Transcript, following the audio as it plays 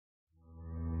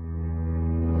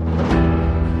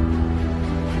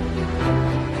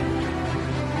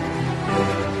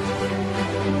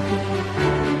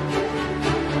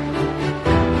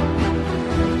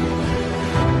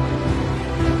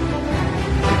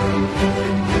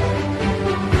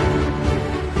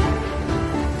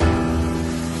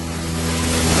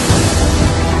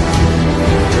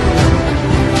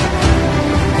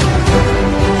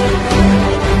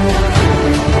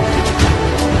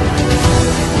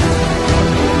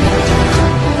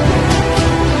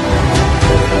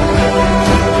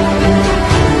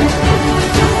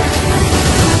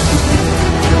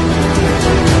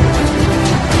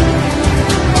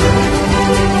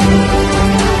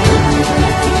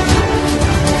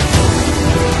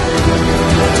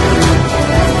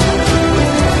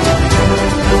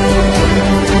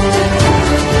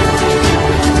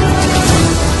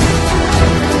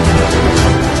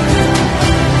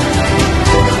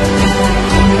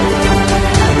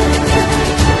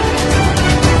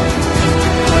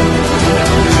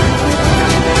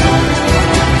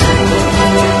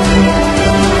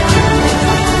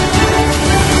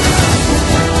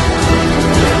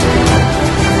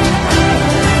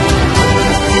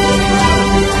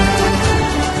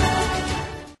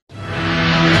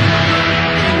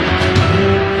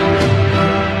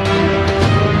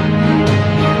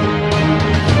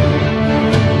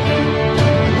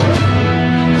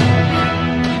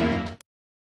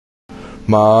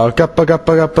Ma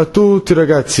KKK a tutti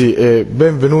ragazzi e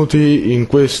benvenuti in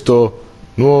questo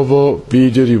nuovo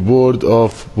video di World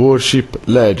of Warships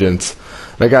Lgends.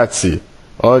 Ragazzi,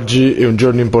 oggi è un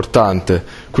giorno importante.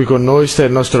 Qui con noi sta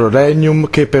il nostro Regnum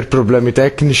che per problemi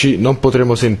tecnici non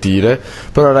potremo sentire.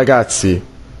 Però ragazzi,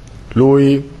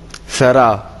 lui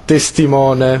sarà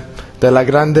testimone della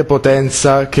grande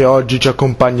potenza che oggi ci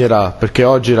accompagnerà. Perché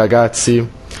oggi ragazzi,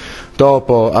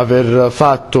 dopo aver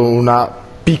fatto una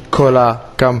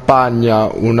piccola campagna,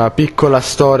 una piccola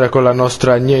storia con la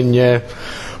nostra gne,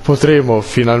 potremo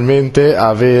finalmente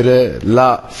avere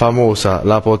la famosa,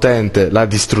 la potente, la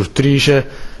distruttrice,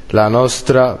 la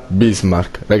nostra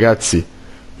Bismarck. Ragazzi,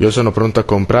 io sono pronto a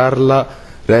comprarla.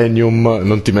 Regnum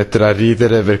non ti metterà a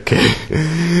ridere perché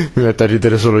mi metto a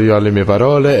ridere solo io alle mie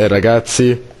parole. E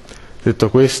ragazzi, detto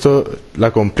questo,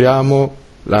 la compriamo,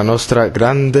 la nostra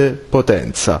grande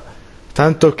potenza.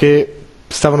 Tanto che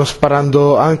stavano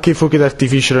sparando anche i fuochi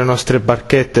d'artificio alle nostre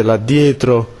barchette là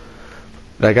dietro.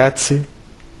 Ragazzi,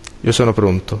 io sono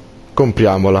pronto,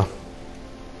 compriamola.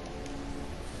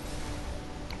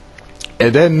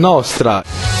 Ed è nostra.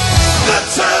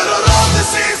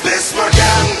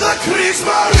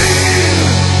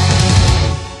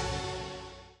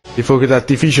 I fuochi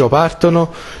d'artificio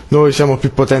partono, noi siamo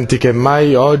più potenti che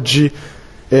mai oggi.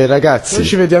 E ragazzi, noi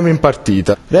ci vediamo in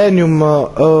partita.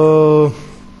 Regnum,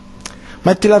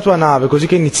 metti la tua nave così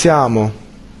che iniziamo.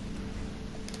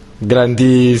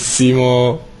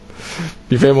 Grandissimo.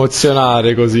 Mi fa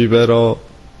emozionare così però.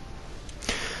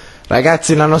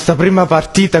 Ragazzi, la nostra prima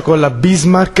partita con la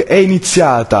Bismarck è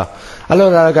iniziata.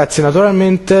 Allora ragazzi,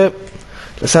 naturalmente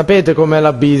sapete com'è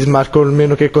la Bismarck, o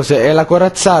almeno che cos'è. È la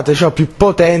corazzata, cioè, più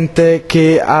potente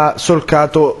che ha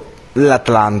solcato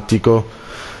l'Atlantico.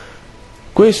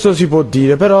 Questo si può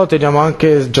dire, però teniamo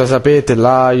anche, già sapete,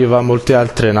 l'Iowa, molte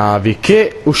altre navi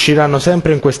che usciranno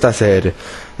sempre in questa serie.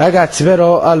 Ragazzi,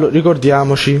 però,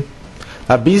 ricordiamoci,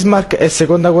 la Bismarck è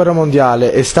seconda guerra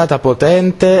mondiale, è stata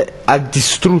potente, ha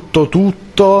distrutto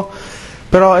tutto,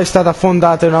 però è stata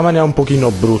affondata in una maniera un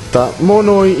pochino brutta. Mo'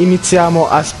 noi iniziamo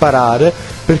a sparare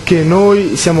perché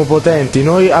noi siamo potenti,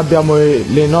 noi abbiamo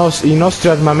i nostri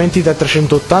armamenti da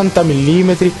 380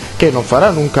 mm che non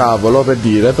faranno un cavolo per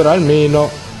dire, però almeno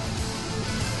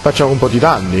facciamo un po' di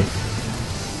danni.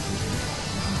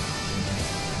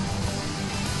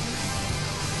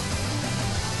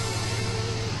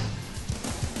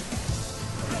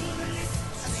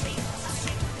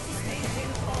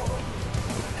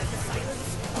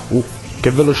 Che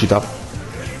velocità.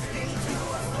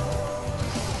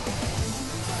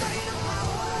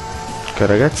 Ok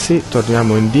ragazzi,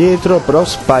 torniamo indietro, però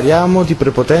spariamo di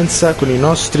prepotenza con i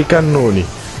nostri cannoni.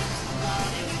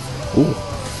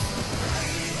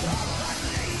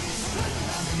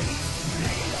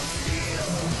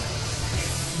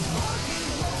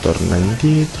 Torna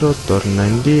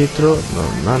indietro,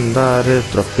 non andare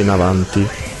troppo in avanti.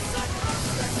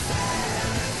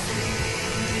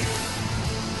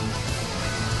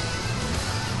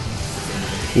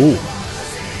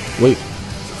 Wait.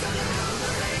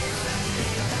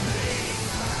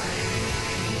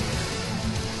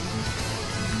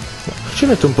 Ci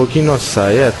metto un pochino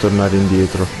assai a tornare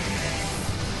indietro.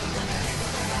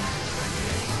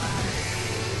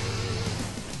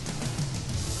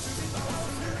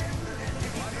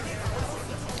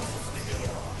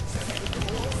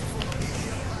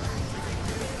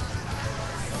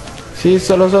 Sì,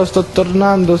 lo so, sto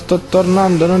tornando,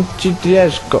 non ci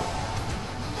riesco.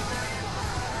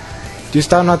 Ci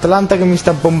sta un Atlanta che mi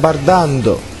sta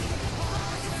bombardando.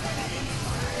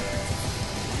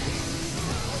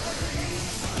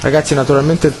 Ragazzi,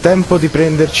 naturalmente è il tempo di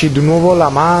prenderci di nuovo la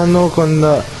mano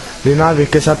con le navi,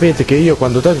 che sapete che io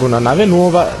quando tengo una nave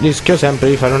nuova rischio sempre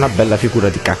di fare una bella figura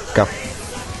di cacca.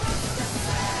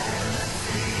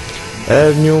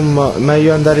 Regnum,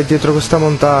 meglio andare dietro questa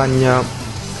montagna.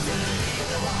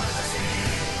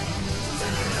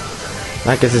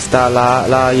 Anche se sta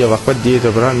la Iowa qua dietro,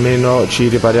 però almeno ci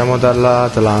ripariamo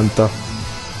dall'Atlanta.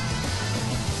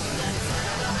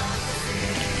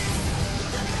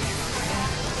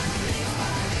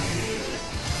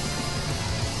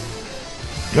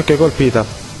 Ok, colpita.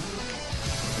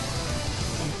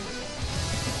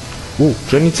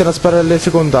 Già iniziano a sparare le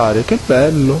secondarie, che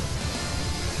bello.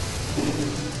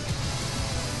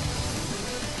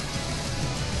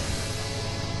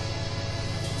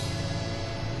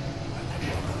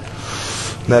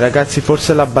 Dai ragazzi,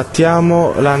 forse la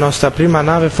battiamo, la nostra prima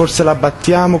nave, forse la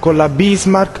battiamo con la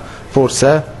Bismarck,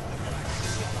 forse,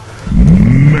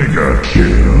 Mega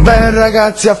kill. Beh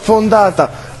ragazzi,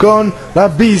 affondata con la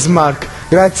Bismarck,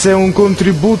 grazie a un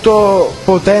contributo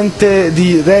potente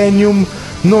di Regnum,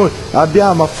 noi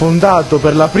abbiamo affondato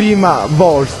per la prima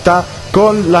volta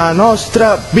con la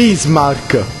nostra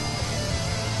Bismarck.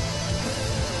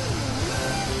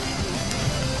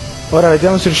 Ora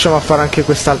vediamo se riusciamo a fare anche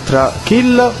quest'altra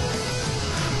kill.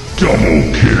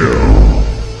 Double kill.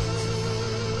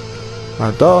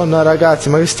 Madonna ragazzi,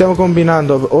 ma che stiamo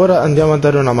combinando? Ora andiamo a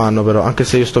dare una mano però, anche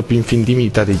se io sto più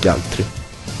infindimita degli altri.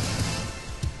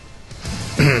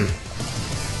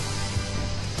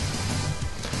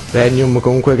 Regnum,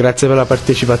 comunque grazie per la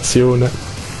partecipazione.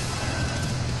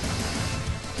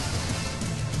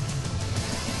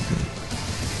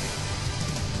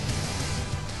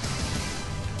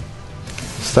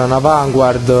 Sta una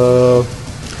Vanguard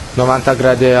 90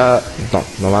 gradi a... no,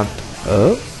 90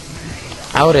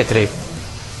 a ore 3.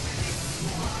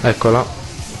 Eccola.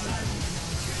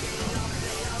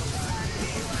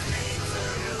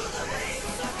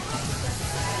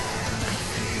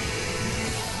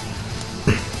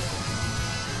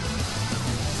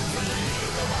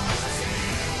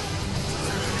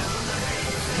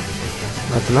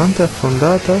 L'Atlanta è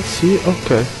affondata? Sì,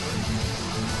 ok.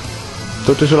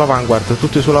 Tutti sulla Vanguard,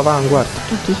 tutti sulla Vanguard,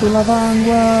 tutti sulla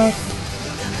Vanguard.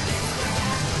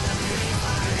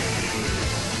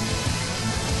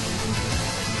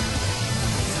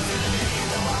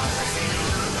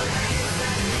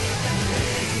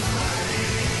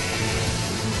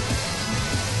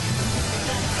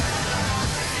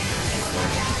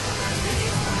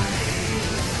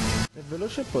 È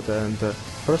veloce e potente,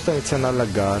 però sta iniziando a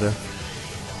laggare.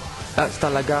 Sta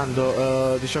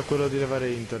laggando, dice a quello di levare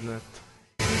internet.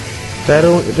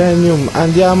 Regnum,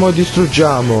 andiamo e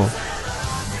distruggiamo.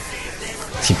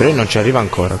 Sì, però non ci arriva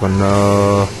ancora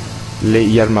con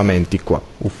gli armamenti qua.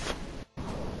 Uff.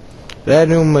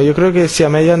 Regnum, io credo che sia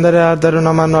meglio andare a dare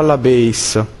una mano alla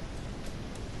base.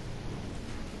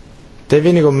 Te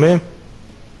vieni con me?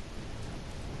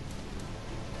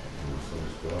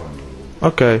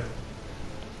 Ok.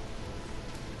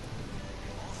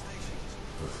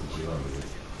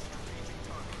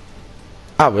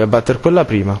 Ah, vuoi abbattere quella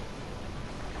prima?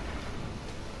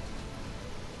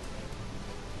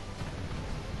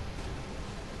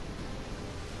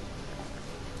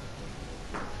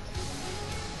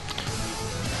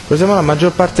 Siamo la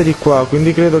maggior parte di qua,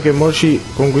 quindi credo che mo ci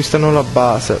conquistano la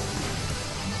base.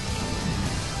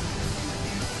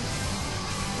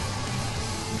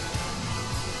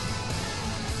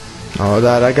 No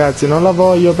dai ragazzi, non la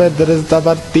voglio perdere sta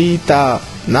partita.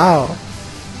 No.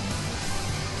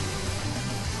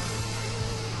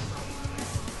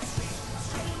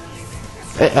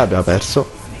 Abbiamo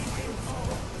perso.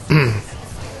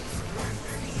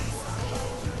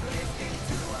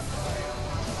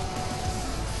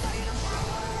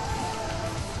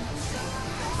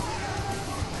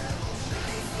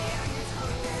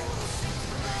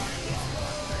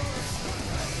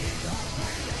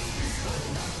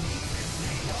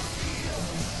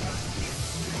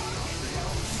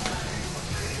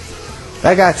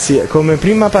 Ragazzi, come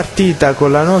prima partita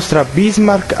con la nostra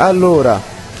Bismarck, allora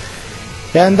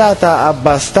è andata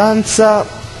abbastanza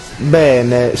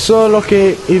bene, solo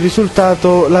che il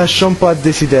risultato lascia un po' a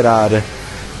desiderare.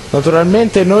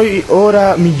 Naturalmente noi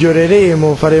ora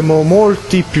miglioreremo, faremo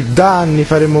molti più danni,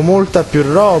 faremo molta più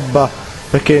roba,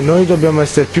 perché noi dobbiamo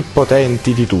essere più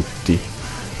potenti di tutti.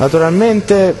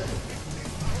 Naturalmente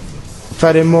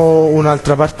faremo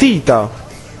un'altra partita.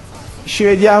 Ci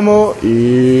vediamo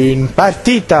in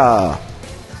partita.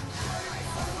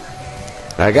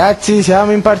 Ragazzi,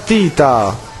 siamo in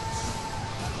partita.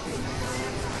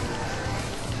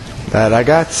 Dai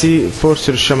ragazzi,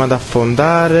 forse riusciamo ad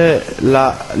affondare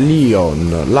la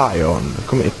Lion.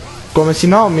 Come si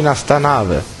nomina sta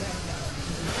nave?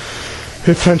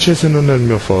 Il francese non è il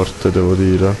mio forte, devo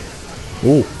dire.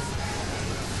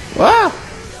 Ah!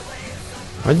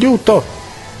 Aiuto!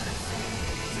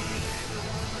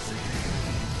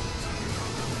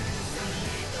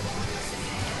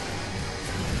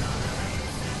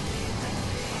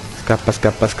 Scappa,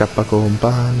 scappa, scappa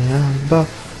compagni, alba,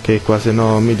 che qua se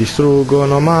no mi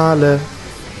distruggono male.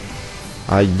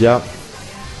 Aia.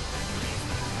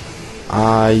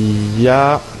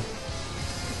 Aia.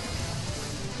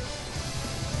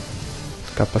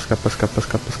 Scappa, scappa, scappa,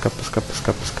 scappa, scappa, scappa,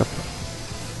 scappa, scappa.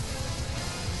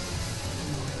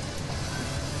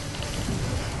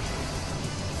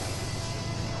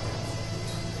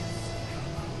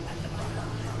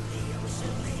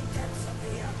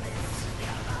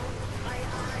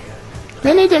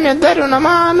 Venitemi a dare una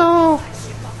mano.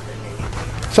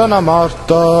 Sono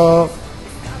morto.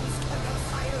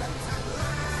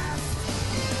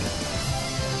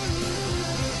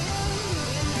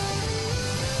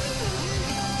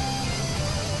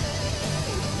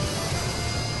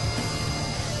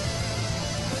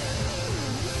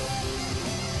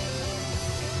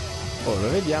 ora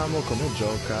vediamo come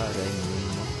gioca Regnum.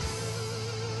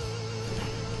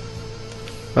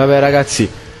 Vabbè ragazzi,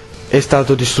 è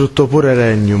stato distrutto pure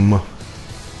Regnum.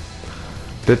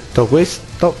 Detto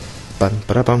questo, pam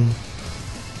parapam.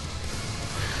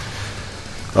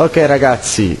 Ok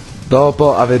ragazzi,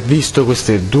 dopo aver visto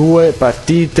queste due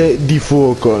partite di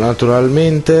fuoco,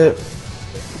 naturalmente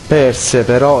perse,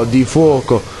 però di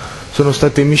fuoco, sono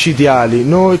state micidiali,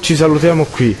 noi ci salutiamo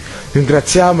qui.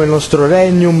 Ringraziamo il nostro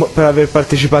Regnum per aver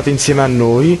partecipato insieme a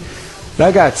noi.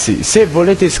 Ragazzi, se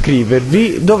volete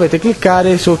iscrivervi dovete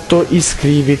cliccare sotto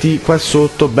iscriviti, qua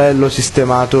sotto bello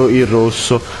sistemato in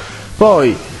rosso.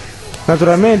 Poi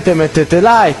naturalmente mettete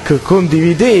like,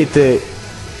 condividete,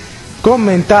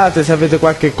 commentate se avete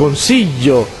qualche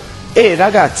consiglio e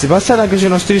ragazzi passate anche sui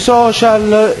nostri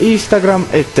social, Instagram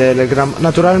e Telegram.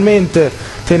 Naturalmente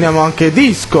teniamo anche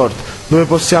Discord, dove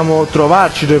possiamo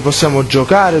trovarci, dove possiamo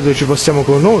giocare, dove ci possiamo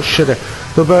conoscere,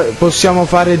 dove possiamo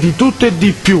fare di tutto e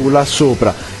di più là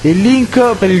sopra. Il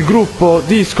link per il gruppo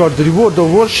Discord di World of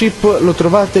Warships lo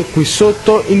trovate qui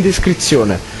sotto in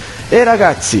descrizione. E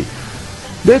ragazzi,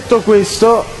 detto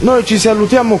questo, noi ci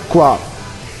salutiamo qua.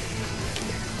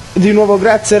 Di nuovo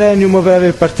grazie Regnum per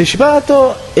aver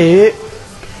partecipato e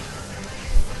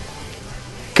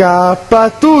Kappa a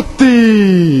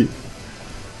tutti!